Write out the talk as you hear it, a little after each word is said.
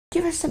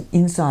Give us some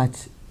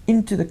insights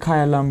into the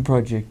Khaya Lam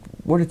project,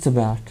 what it's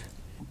about.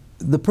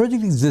 The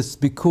project exists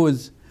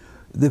because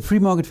the Free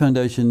Market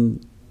Foundation,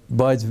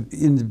 by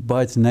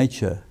its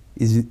nature,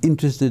 is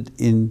interested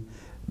in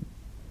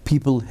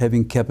people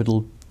having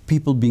capital,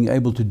 people being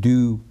able to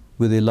do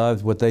with their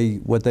lives what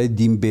they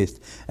deem best,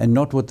 and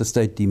not what the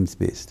state deems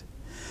best.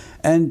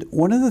 And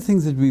one of the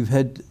things that we've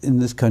had in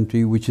this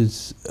country, which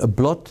is a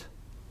blot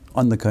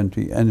on the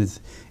country,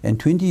 and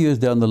 20 years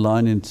down the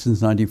line, and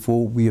since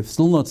 '94, we have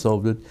still not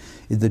solved it,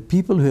 is that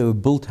people who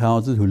have built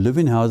houses, who live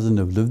in houses and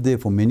have lived there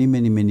for many,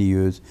 many, many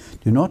years,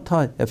 do not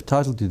have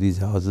title to these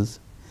houses,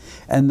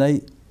 and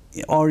they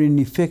are in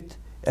effect,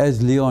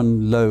 as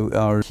Leon Lowe,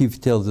 our chief,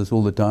 tells us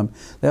all the time,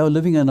 they are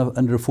living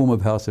under a form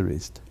of house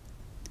arrest.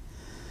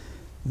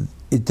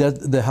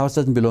 The house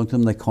doesn't belong to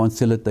them, they can't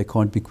sell it, they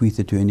can't bequeath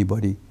it to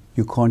anybody,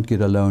 you can't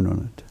get a loan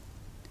on it.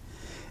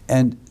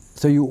 And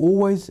so you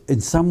always, in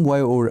some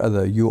way or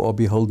other, you are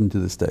beholden to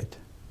the state.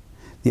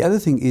 The other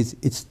thing is,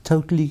 it's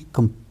totally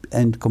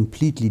and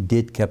completely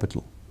dead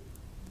capital.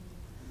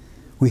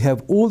 We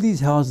have all these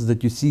houses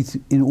that you see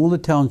in all the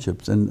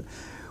townships, and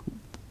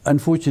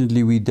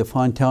unfortunately we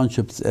define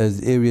townships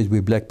as areas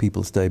where black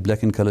people stay,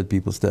 black and coloured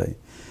people stay,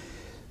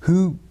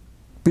 who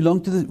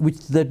belong to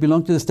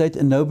the state,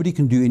 and nobody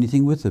can do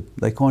anything with it.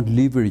 They can't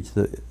leverage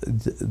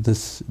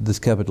this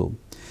capital.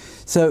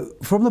 So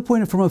from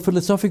a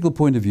philosophical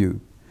point of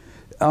view,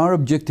 our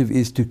objective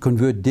is to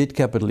convert dead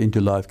capital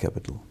into live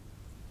capital.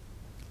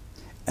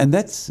 And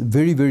that's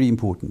very, very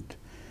important.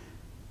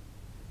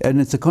 And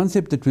it's a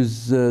concept that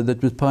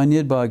was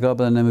pioneered by a guy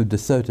by the name of De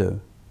Soto,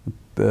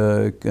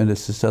 and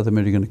it's a South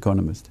American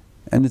economist.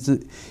 And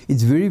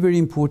it's very, very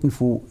important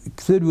for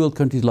third world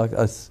countries like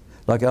us,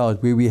 like ours,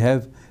 where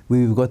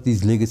we've got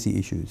these legacy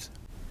issues.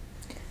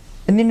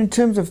 And then in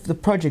terms of the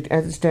project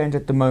as it stands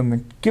at the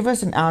moment, give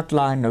us an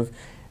outline of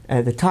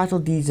the title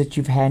deeds that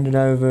you've handed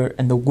over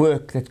and the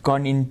work that's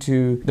gone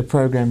into the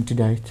program to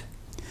date.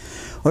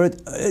 All right,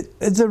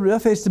 it's a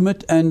rough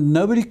estimate, and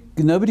nobody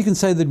can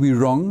say that we're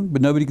wrong,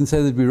 but nobody can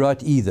say that we're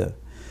right either.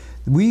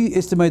 We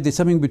estimate there's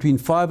something between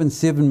 5 and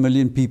 7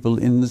 million people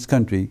in this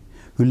country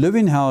who live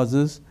in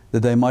houses that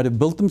they might have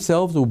built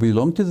themselves or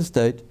belong to the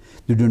state,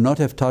 who do not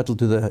have title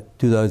to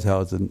those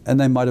houses, and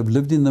they might have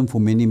lived in them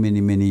for many, many,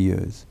 many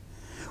years.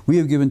 We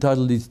have given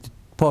title deeds,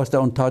 passed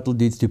on title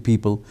deeds to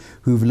people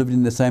who've lived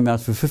in the same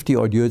house for 50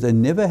 odd years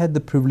and never had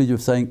the privilege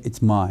of saying,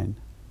 it's mine.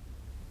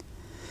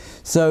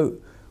 So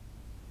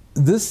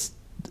this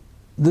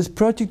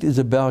project is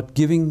about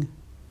giving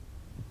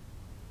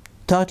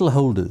title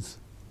holders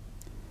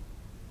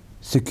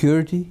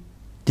security,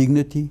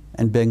 dignity,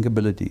 and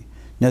bankability.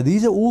 Now,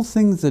 these are all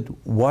things that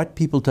white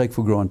people take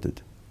for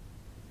granted.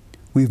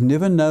 We've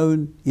never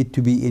known it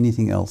to be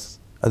anything else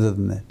other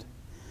than that.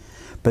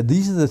 But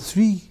these are the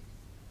three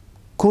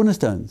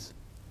cornerstones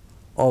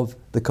of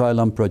the Khaya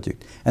Lam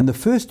project. And the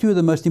first two are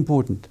the most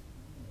important: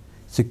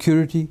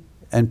 security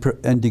and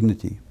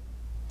dignity.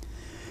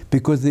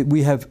 Because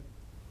we have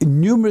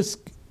numerous,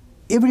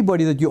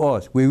 everybody that you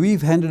ask, where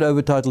we've handed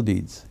over title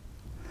deeds,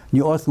 and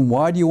you ask them,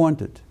 why do you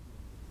want it?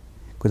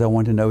 Because I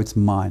want to know it's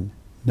mine.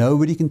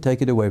 Nobody can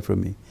take it away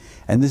from me.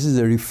 And this is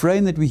a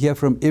refrain that we hear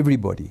from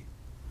everybody.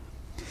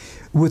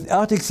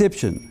 Without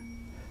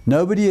exception,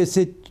 nobody has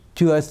said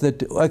to us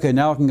that, okay,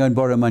 now I can go and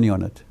borrow money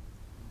on it.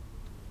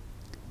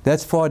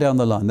 That's far down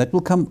the line. That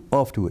will come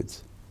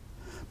afterwards.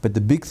 But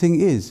the big thing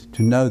is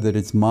to know that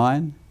it's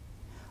mine.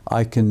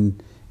 I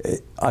can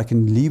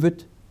leave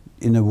it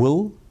in a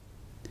will,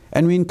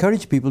 and we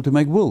encourage people to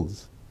make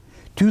wills.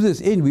 To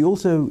this end, we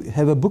also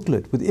have a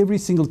booklet with every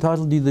single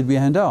title deed that we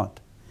hand out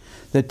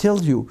that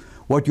tells you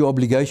what your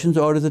obligations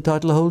are as a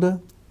title holder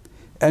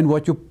and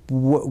what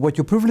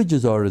your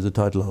privileges are as a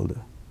title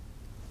holder.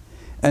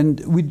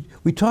 And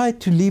we try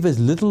to leave as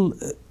little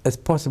as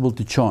possible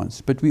to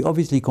chance, but we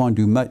obviously can't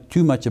do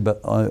too much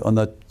on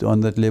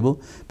that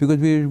level, because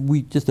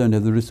we just don't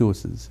have the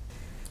resources.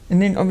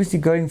 And then obviously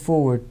going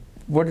forward,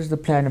 what is the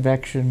plan of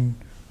action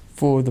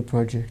for the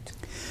project?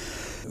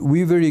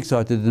 We're very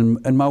excited,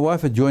 and my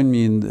wife had joined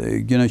me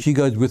in, she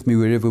goes with me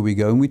wherever we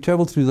go, and we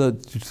travel through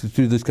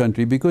this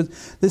country, because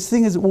this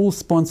thing is all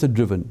sponsor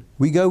driven.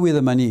 We go where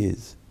the money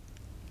is.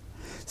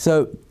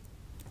 So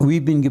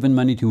we've been given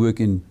money to work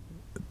in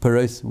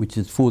Paris, which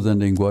falls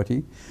under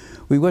Ngwati.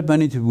 We've got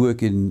money to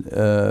work in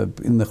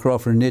the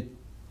Grabouw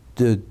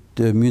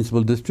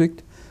municipal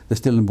district, the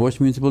Stellenbosch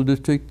municipal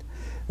district,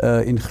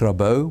 in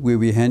Grabouw, where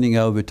we're handing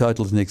over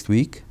titles next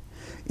week,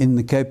 in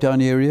the Cape Town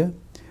area,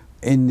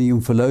 in the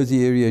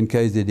Umfolozi area in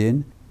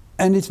KZN.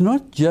 And it's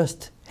not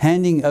just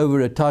handing over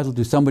a title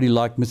to somebody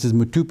like Mrs.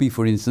 Mutupi,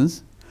 for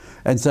instance,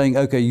 and saying,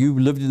 okay, you've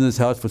lived in this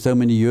house for so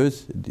many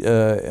years,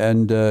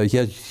 and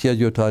here's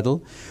your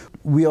title.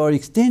 We are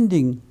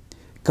extending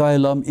Khaya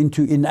Lam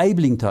into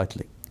enabling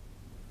titling.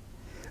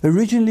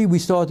 Originally, we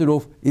started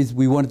off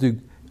we wanted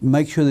to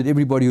make sure that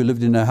everybody who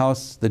lived in a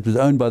house that was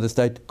owned by the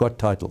state got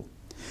title.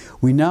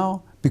 We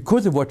now,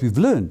 because of what we've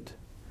learned,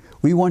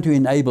 we want to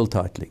enable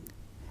titling.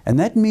 And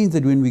that means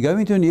that when we go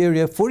into an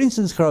area, for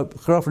instance,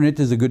 Grabouw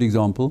is a good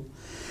example,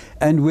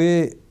 and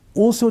where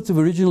all sorts of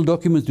original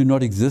documents do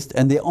not exist,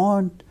 and there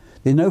are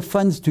no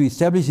funds to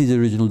establish these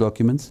original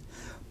documents.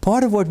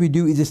 Part of what we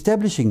do is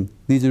establishing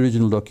these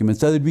original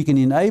documents so that we can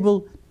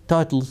enable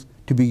titles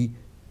to be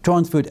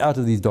transferred out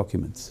of these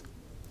documents.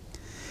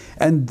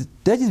 And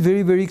that is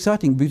very, very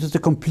exciting because it's a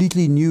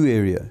completely new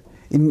area.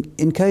 In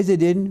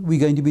KZN, we're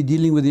going to be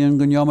dealing with the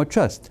Ngonyama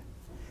Trust,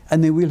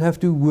 and then we'll have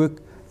to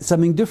work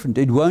something different.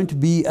 It won't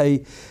be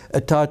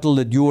a title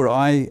that you or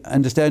I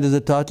understand as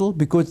a title,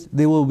 because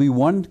there will be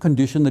one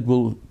condition that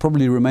will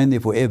probably remain there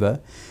forever,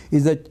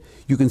 is that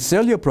you can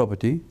sell your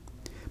property,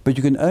 but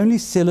you can only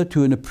sell it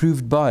to an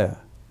approved buyer,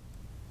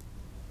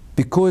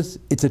 because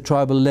it's a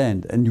tribal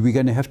land, and we're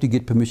going to have to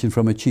get permission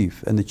from a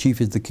chief, and the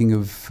chief is the king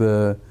of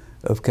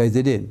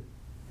KZN.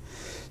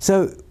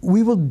 So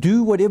we will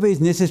do whatever is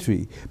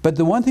necessary, but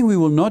the one thing we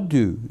will not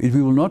do is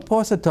we will not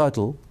pass a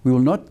title, we will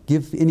not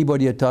give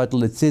anybody a title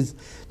that says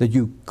that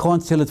you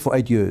can't sell it for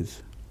 8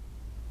 years,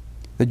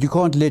 that you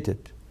can't let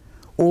it,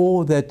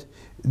 or that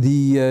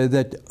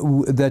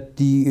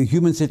the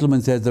human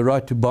settlements has the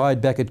right to buy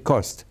it back at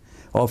cost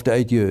after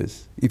 8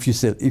 years if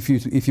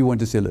you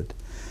want to sell it.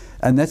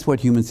 And that's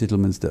what human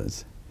settlements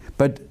does.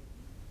 But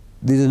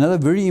there's another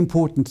very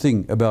important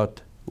thing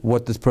about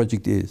what this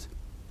project is.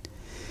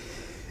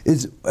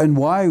 And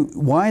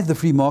why is the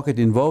free market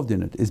involved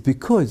in it? Is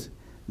because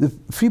the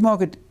free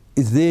market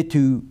is there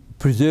to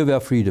preserve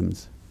our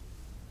freedoms.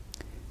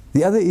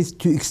 The other is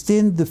to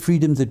extend the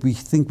freedoms that we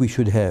think we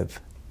should have.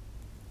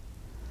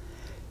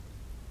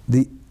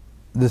 The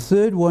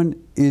third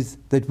one is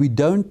that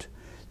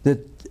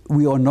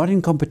we are not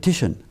in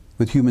competition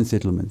with human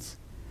settlements,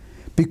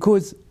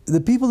 because the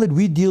people that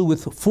we deal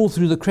with fall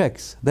through the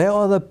cracks. They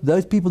are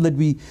those people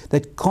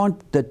that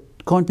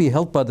can't be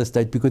helped by the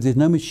state because there's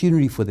no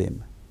machinery for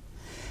them.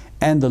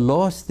 And the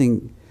last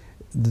thing,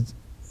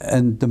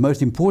 and the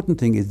most important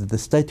thing, is that the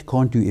state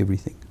can't do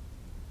everything.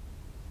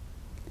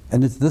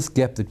 And it's this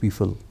gap that we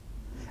fill.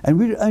 And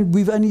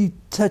we've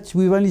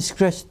only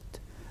scratched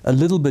a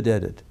little bit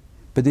at it.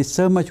 But there's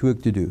so much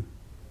work to do.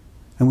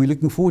 And we're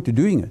looking forward to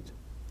doing it.